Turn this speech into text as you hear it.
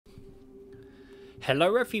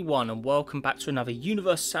Hello everyone and welcome back to another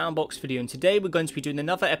Universe Sandbox video, and today we're going to be doing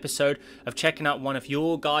another episode of checking out one of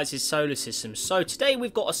your guys' solar systems. So today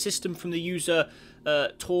we've got a system from the user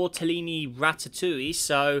Tortellini Ratatouille.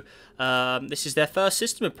 So this is their first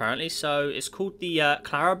system apparently, so it's called the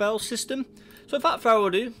Clarabelle system. So without further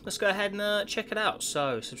ado, let's go ahead and check it out.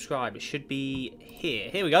 So subscribe, it should be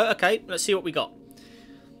here we go. Okay, let's see what we got.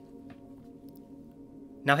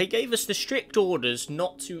 Now, he gave us the strict orders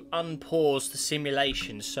not to unpause the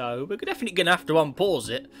simulation, so we're definitely going to have to unpause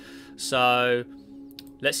it. So,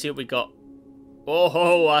 let's see what we got.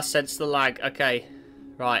 Oh, I sense the lag. Okay,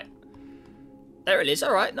 right. There it is.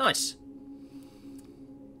 All right, nice.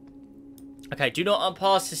 Okay, do not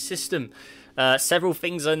unpause the system. Several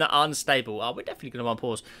things are unstable. Oh, we're definitely going to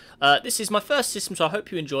unpause. This is my first system, so I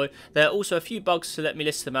hope you enjoy. There are also a few bugs, so let me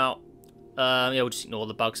list them out. Yeah, we'll just ignore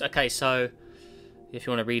the bugs. Okay, so if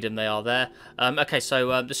you want to read them, they are there. Okay,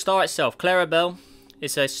 so the star itself, Clarabelle,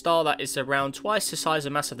 is a star that is around twice the size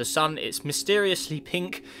and mass of the Sun. It's mysteriously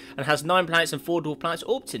pink and has 9 planets and 4 dwarf planets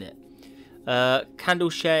orbiting it.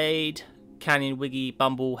 Candleshade, Canyon, Wiggy,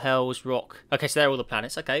 Bumble, Hells, Rock. Okay, so they're all the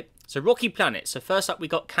planets. Okay, so rocky planets. So first up, we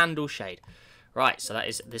got Candleshade. Right, so that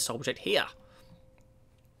is this object here.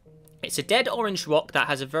 It's a dead orange rock that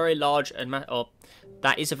has a very large and massive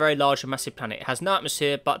planet. It has no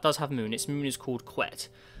atmosphere, but does have a moon. Its moon is called Quet.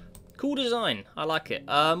 Cool design. I like it.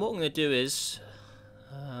 What I'm going to do is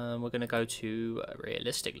we're going to go to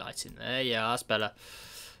realistic lighting there. Yeah, that's better.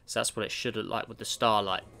 So that's what it should look like with the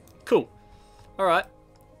starlight. Cool. All right.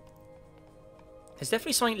 There's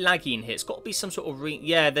definitely something laggy in here. It's got to be some sort of ring.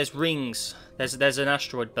 Yeah, there's rings. There's an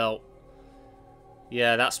asteroid belt.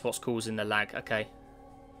 Yeah, that's what's causing the lag. Okay.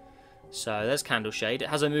 So there's Candleshade. It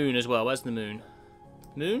has a moon as well. Where's the moon?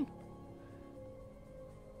 Moon?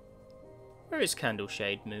 Where is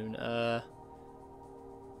Candleshade moon?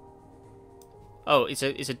 Oh, it's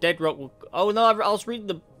a dead rock. Oh no, I was reading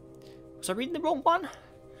the. Was I reading the wrong one?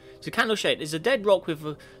 It's a Candleshade. It's a dead rock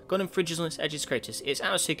with golden fringes on its edges. Craters. Its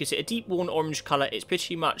atmosphere gives it a deep warm orange colour. It's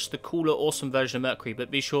pretty much the cooler, awesome version of Mercury,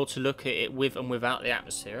 but be sure to look at it with and without the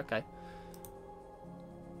atmosphere. Okay.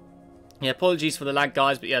 Yeah, apologies for the lag,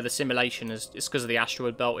 guys, but yeah, the simulation is because of the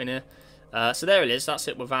asteroid belt in here. So there it is. That's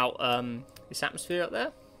it without this atmosphere up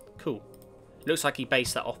there. Cool. It looks like he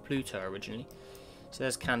based that off Pluto originally. So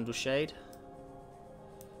there's Candleshade.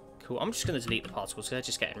 Cool. I'm just going to delete the particles because they're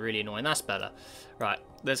just getting really annoying. That's better. Right.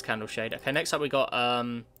 There's Candleshade. Okay, next up we got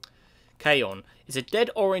Kaon. It's a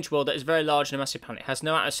dead orange world that is very large and a massive planet. It has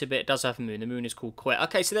no atmosphere, but it does have a moon. The moon is called Quet.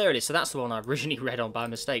 Okay, so there it is. So that's the one I originally read on by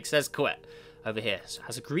mistake. So there's Quet over here. So it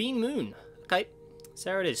has a green moon. Okay.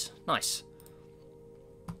 So there it is. Nice.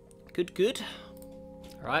 Good, good.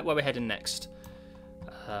 Alright, where are we heading next?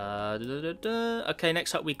 Okay,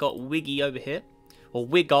 next up we got Wiggy over here. Or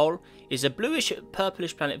Wiggle is a bluish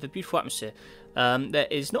purplish planet with a beautiful atmosphere. There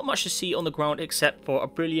is not much to see on the ground except for a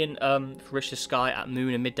brilliant ferocious sky at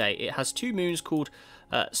noon and midday. It has 2 moons called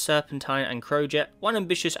Serpentine and Crowjet. One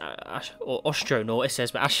ambitious astronaut, it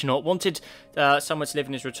says, but astronaut, wanted somewhere to live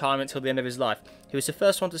in his retirement till the end of his life. He was the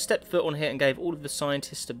first one to step foot on here and gave all of the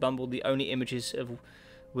scientists to Bumble the only images of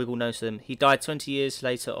Wiggle known to them. He died 20 years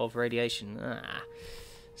later of radiation.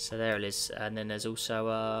 So there it is. And then there's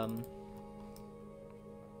also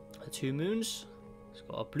 2 moons. It's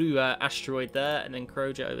got a blue asteroid there, and then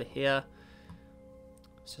Crowjet over here.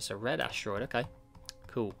 It's just a red asteroid. Okay,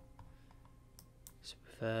 cool. So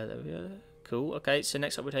there we go. Cool. Okay, so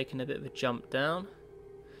next up we're taking a bit of a jump down.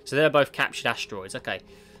 So they're both captured asteroids. Okay.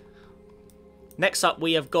 Next up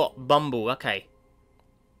we have got Bumble. Okay.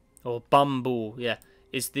 Or Bumble. Yeah.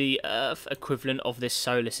 Is the Earth equivalent of this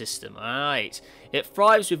solar system. Alright. It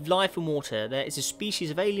thrives with life and water. There is a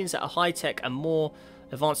species of aliens that are high-tech and more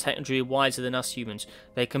advanced technology wiser than us humans.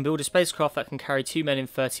 They can build a spacecraft that can carry 2 men in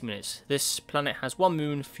 30 minutes. This planet has 1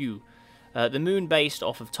 moon, few. The moon based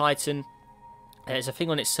off of Titan. There's a thing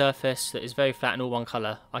on its surface that is very flat and all one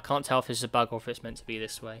colour. I can't tell if this is a bug or if it's meant to be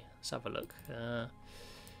this way. Let's have a look. There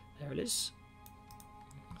it is.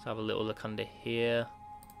 Let's have a little look under here.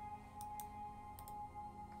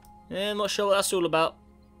 Yeah, I'm not sure what that's all about.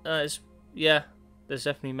 Yeah, there's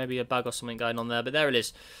definitely maybe a bug or something going on there, but there it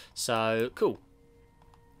is. So, cool.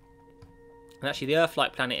 And actually, the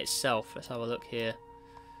Earth-like planet itself, let's have a look here.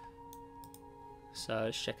 So,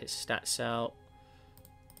 let's check its stats out.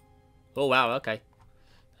 Oh, wow, okay.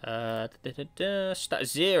 Stat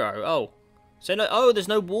 0. Oh. So, no, oh, there's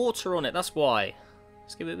no water on it, that's why.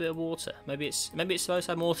 Let's give it a bit of water. Maybe it's supposed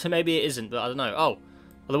to have water, maybe it isn't, but I don't know. Oh, well,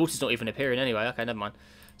 the water's not even appearing anyway. Okay, never mind.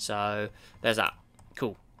 So, there's that.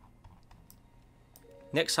 Cool.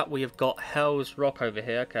 Next up, we have got Hell's Rock over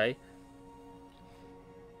here. Okay.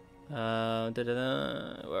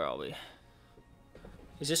 Where are we?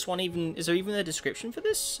 Is this one even... Is there even a description for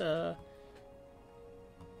this? I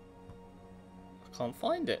can't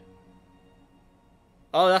find it.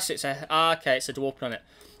 Oh, that's it. Okay, it's a dwarf planet.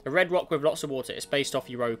 A red rock with lots of water. It's based off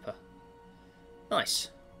Europa. Nice.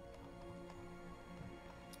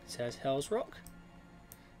 It says Hell's Rock.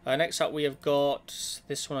 Next up we have got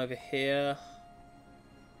this one over here.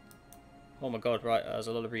 Oh my god, right, there's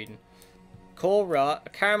a lot of reading. Cora, a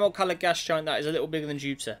caramel coloured gas giant that is a little bigger than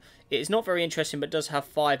Jupiter. It is not very interesting, but does have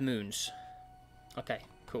 5 moons. Okay,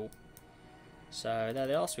 cool. So there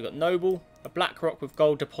they are. So we've got Noble, a black rock with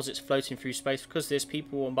gold deposits floating through space. Because this,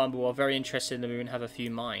 people on Bumblebee are very interested in the moon and have a few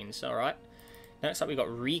mines. Alright. Next up we've got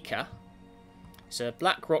Rhea. It's a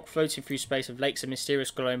black rock floating through space with lakes of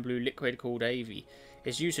mysterious glowing blue liquid called Avy.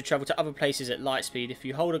 It's used to travel to other places at light speed. If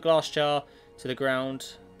you hold a glass jar to the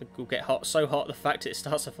ground, it will get hot. So hot the fact it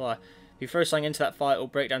starts a fire. If you throw something into that fire, it will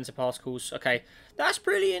break down into particles. Okay, that's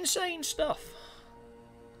pretty insane stuff.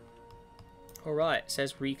 Alright, it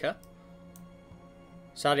says Rhea.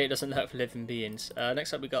 Sadly, it doesn't hurt for living beings.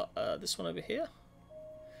 Next up, we got this one over here.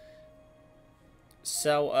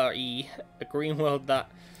 Cell E, a green world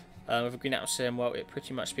that, with a green atmosphere, well, it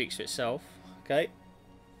pretty much speaks for itself. Okay.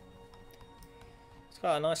 It's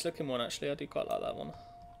quite a nice looking one, actually. I do quite like that one.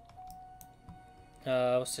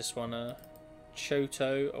 What's this one?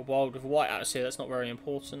 Choto, a world with white atmosphere. That's not very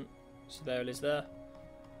important. So there it is there.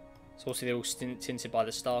 So also they're all tinted by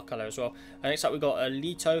the star colour as well. And next up we've got a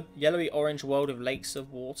Leto, yellowy orange world of lakes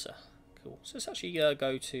of water. Cool. So let's actually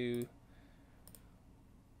go to...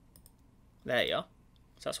 There you are.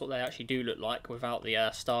 So that's what they actually do look like without the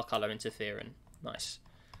star colour interfering. Nice.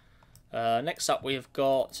 Next up we've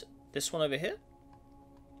got this one over here.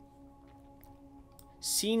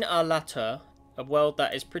 Sin Alater, a world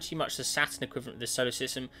that is pretty much the Saturn equivalent of the solar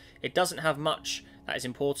system. It doesn't have much that is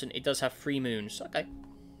important. It does have 3 moons. Okay.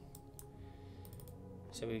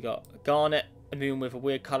 So we've got a garnet, a moon with a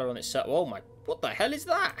weird colour on its... Oh my... What the hell is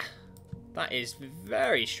that? That is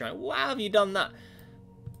very strange. Why have you done that?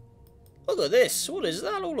 Look at this. What is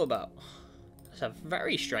that all about? That's a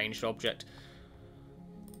very strange object.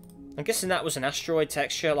 I'm guessing that was an asteroid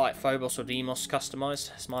texture like Phobos or Deimos customised.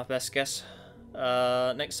 That's my best guess.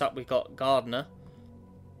 Next up we've got Gardener.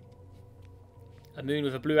 A moon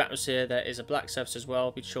with a blue atmosphere. There is a black surface as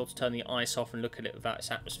well. Be sure to turn the ice off and look at it without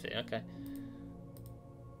its atmosphere. Okay.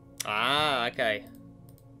 Ah, okay.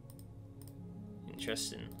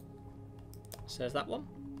 Interesting. So there's that one.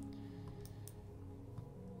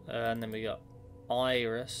 And then we got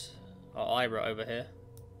Iris. Or Ira over here.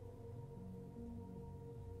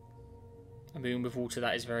 A moon with water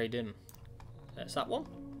that is very dim. There's that one.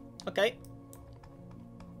 Okay.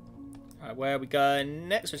 Alright, where are we going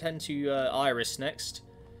next? We're heading to Iris next.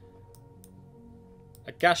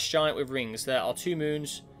 A gas giant with rings. There are 2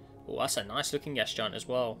 moons. Oh, that's a nice looking gas giant as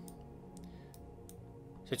well.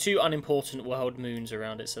 So 2 unimportant world moons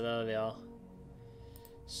around it, so there they are.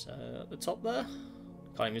 So at the top there,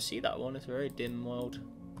 can't even see that one, it's a very dim world.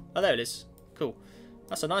 Oh, there it is. Cool.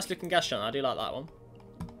 That's a nice looking gas giant, I do like that one.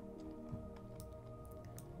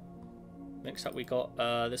 Next up we got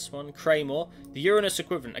this one, Kraymore, the Uranus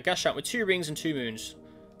equivalent, a gas giant with 2 rings and 2 moons.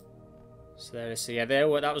 So there it is. So yeah,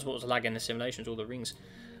 that was what was lagging the simulations, all the rings.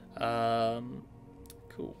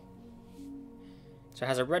 Cool. So it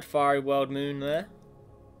has a red fiery world moon there.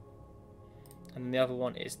 And then the other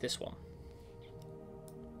one is this one.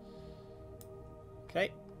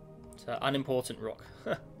 Okay. So unimportant rock.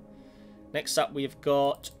 Next up we've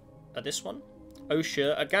got this one.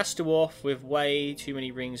 Osha, a gas dwarf with way too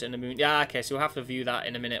many rings and a moon. Yeah, okay, so we'll have to view that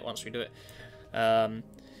in a minute once we do it.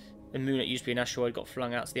 The moon that used to be an asteroid got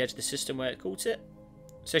flung out to the edge of the system where it caught it.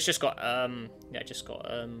 So it's just got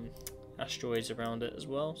asteroids around it as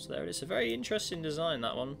well. So there it is. A very interesting design,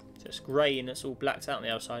 that one. So it's grey and it's all blacked out on the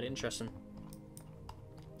outside. Interesting.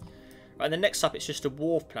 Right, and then next up it's just a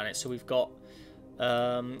dwarf planet. So we've got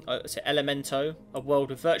Elemento, a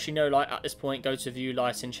world with virtually no light at this point. Go to view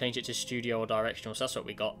light and change it to studio or directional. So that's what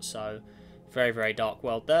we got. So very, very dark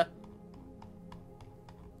world there.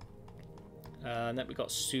 And then we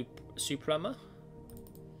got Suprema.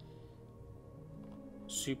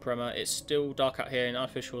 Suprema. It's still dark out here in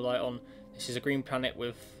artificial light on. This is a green planet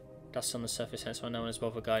with dust on the surface, hence why no one has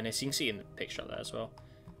bothered going this. You can see in the picture up there as well.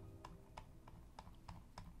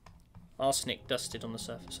 Arsenic dusted on the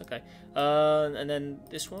surface. Okay. And then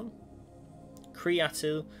this one.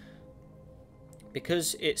 Creatil.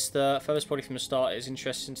 Because it's the furthest body from the star, it is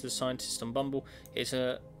interesting to the scientists on Bumble. It's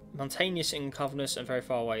a mountainous and cavernous and very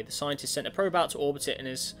far away. The scientists sent a probe out to orbit it and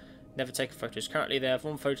has never taken photos. Currently, they have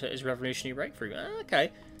 1 photo as revolutionary breakthrough.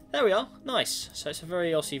 Okay. There we are. Nice. So it's a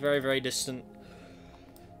very, obviously, very, very distant,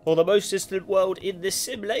 or the most distant world in this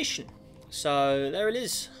simulation. So there it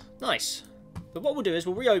is. Nice. But what we'll do is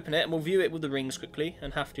we'll reopen it and we'll view it with the rings quickly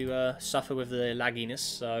and have to suffer with the lagginess.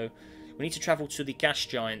 So we need to travel to the gas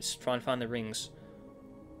giants, try and find the rings.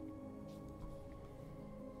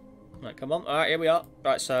 Right, come on. Alright, here we are.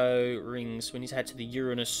 Right, so rings. We need to head to the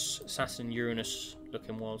Uranus, Saturn Uranus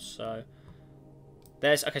looking world. So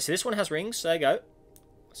there's, okay, so this one has rings. There you go.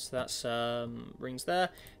 So that's rings there.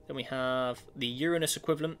 Then we have the Uranus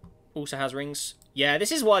equivalent. Also has rings. Yeah,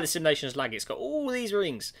 this is why the simulation is laggy. It's got all these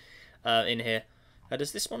rings in here.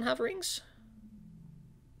 Does this one have rings?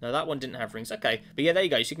 No, that one didn't have rings. Okay, but yeah, there you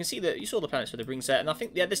go. So you can see that you saw the planets with the rings there, and I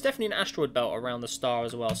think yeah, there's definitely an asteroid belt around the star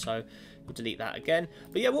as well. So we'll delete that again.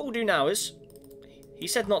 But yeah, what we'll do now is he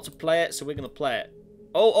said not to play it, so we're gonna play it.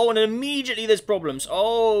 Oh, and immediately there's problems.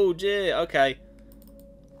 Oh dear. Okay,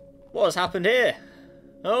 what has happened here?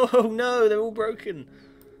 Oh no, they're all broken.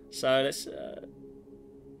 So let's.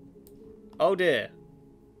 Oh dear,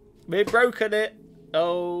 we've broken it.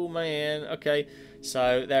 Oh man. Okay,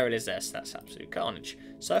 so there it is. There, so that's absolute carnage.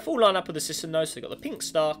 So if all line up with the system though, so they've got the pink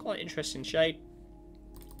star, quite interesting shade.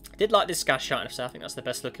 I did like this gas giant, so I think that's the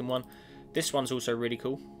best looking one. This one's also really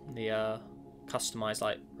cool. The customized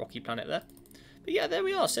like rocky planet there. But yeah, there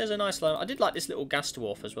we are. So there's a nice line. I did like this little gas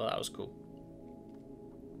dwarf as well. That was cool.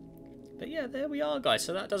 But yeah, there we are, guys.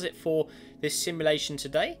 So that does it for this simulation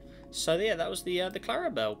today. So yeah, that was the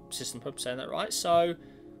Clarabelle system. Hope I'm saying that right. So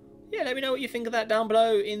yeah, let me know what you think of that down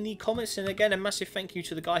below in the comments. And again, a massive thank you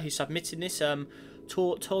to the guy who submitted this,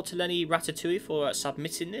 Tortellini Ratatouille, for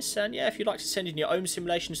submitting this. And yeah, if you'd like to send in your own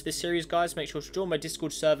simulations to this series, guys, make sure to join my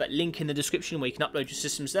Discord server, link in the description where you can upload your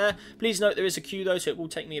systems there. Please note there is a queue though, so it will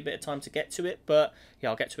take me a bit of time to get to it, but yeah,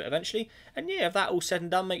 I'll get to it eventually. And yeah, if that all said and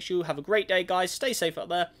done, make sure you have a great day, guys. Stay safe out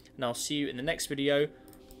there, and I'll see you in the next video.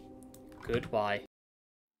 Goodbye.